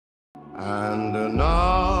And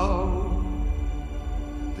now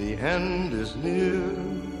the end is near,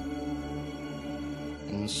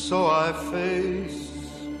 and so I face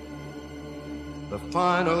the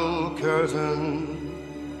final curtain.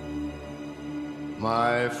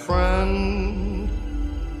 My friend,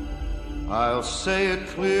 I'll say it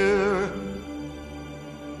clear,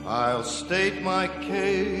 I'll state my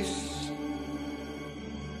case,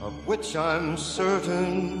 of which I'm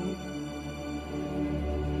certain.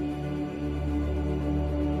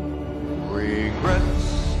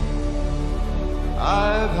 Regrets,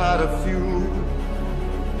 I've had a few,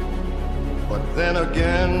 but then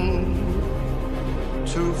again,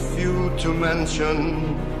 too few to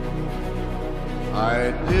mention.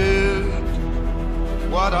 I did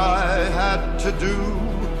what I had to do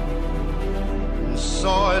and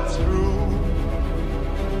saw it through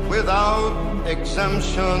without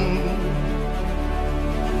exemption.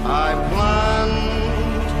 I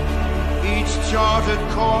planned each charted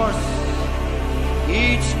course,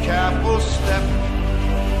 each careful step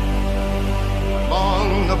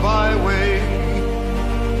along the byway.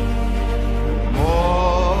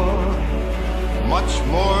 More, much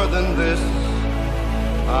more than this,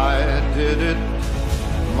 I did it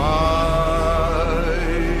my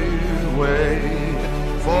way.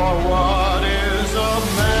 For what is a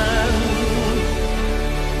man?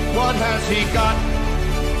 What has he got,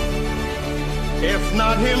 if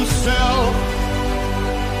not himself?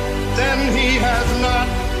 Then he has not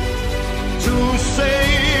to say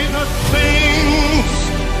the things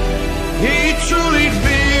he truly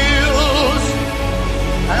feels,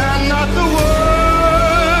 and not the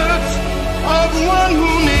words of one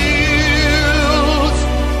who kneels.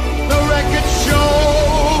 The record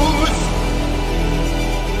shows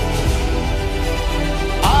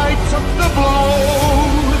I took the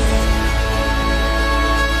blows,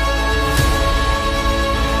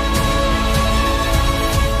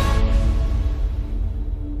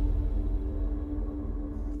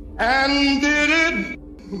 and did it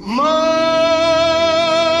my